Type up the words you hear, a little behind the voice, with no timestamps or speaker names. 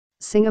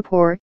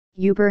Singapore,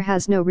 Uber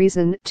has no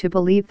reason to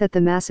believe that the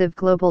massive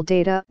global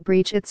data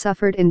breach it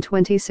suffered in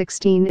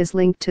 2016 is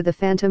linked to the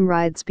phantom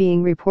rides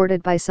being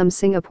reported by some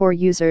Singapore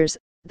users,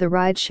 the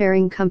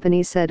ride-sharing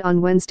company said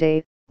on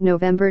Wednesday,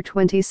 November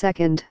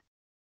 22.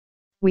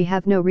 "We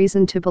have no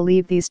reason to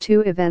believe these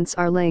two events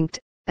are linked,"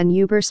 an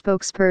Uber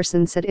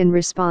spokesperson said in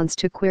response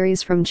to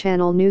queries from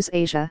Channel News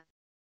Asia.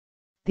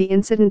 "The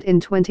incident in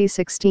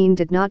 2016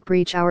 did not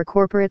breach our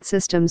corporate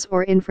systems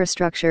or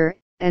infrastructure,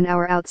 and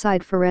our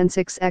outside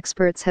forensics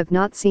experts have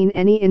not seen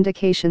any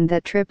indication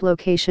that trip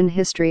location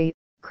history,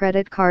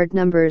 credit card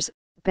numbers,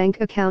 bank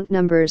account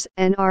numbers,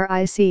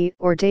 NRIC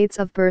or dates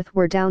of birth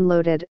were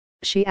downloaded,"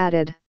 she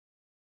added.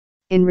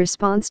 In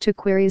response to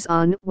queries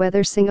on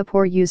whether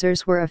Singapore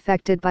users were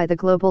affected by the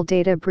global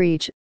data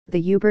breach,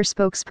 the Uber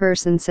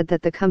spokesperson said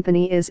that the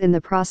company is in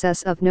the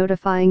process of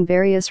notifying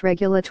various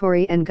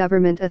regulatory and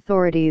government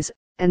authorities,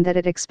 and that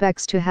it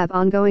expects to have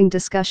ongoing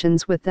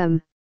discussions with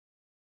them.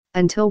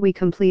 "Until we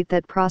complete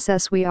that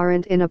process, we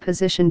aren't in a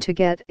position to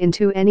get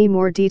into any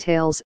more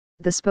details,"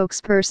 the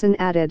spokesperson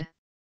added.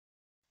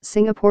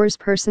 Singapore's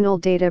Personal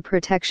Data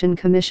Protection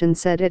Commission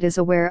said it is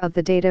aware of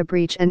the data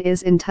breach and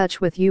is in touch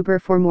with Uber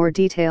for more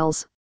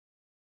details.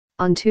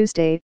 On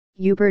Tuesday,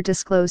 Uber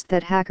disclosed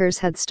that hackers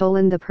had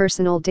stolen the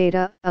personal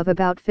data of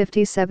about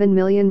 57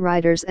 million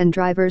riders and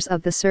drivers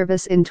of the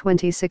service in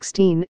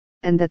 2016,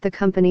 and that the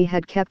company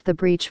had kept the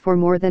breach for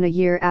more than a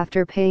year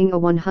after paying a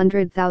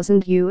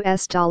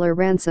 $100,000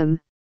 ransom.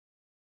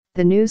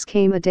 The news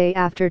came a day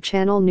after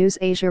Channel News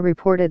Asia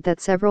reported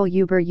that several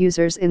Uber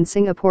users in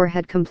Singapore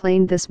had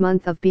complained this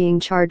month of being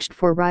charged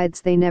for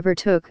rides they never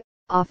took,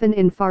 often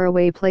in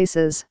faraway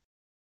places.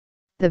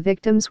 The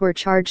victims were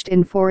charged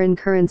in foreign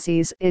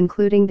currencies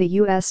including the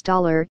US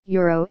dollar,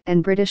 euro,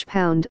 and British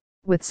pound,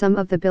 with some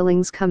of the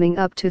billings coming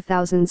up to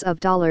thousands of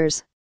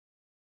dollars.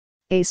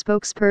 A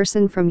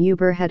spokesperson from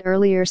Uber had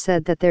earlier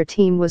said that their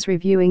team was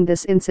reviewing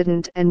this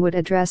incident and would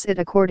address it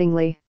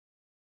accordingly.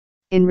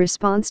 In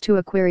response to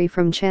a query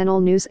from Channel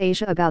News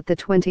Asia about the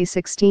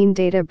 2016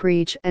 data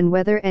breach and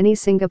whether any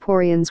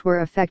Singaporeans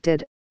were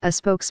affected, a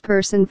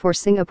spokesperson for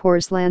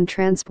Singapore's Land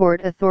Transport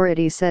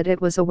Authority said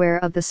it was aware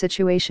of the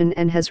situation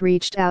and has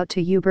reached out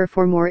to Uber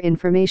for more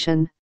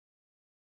information.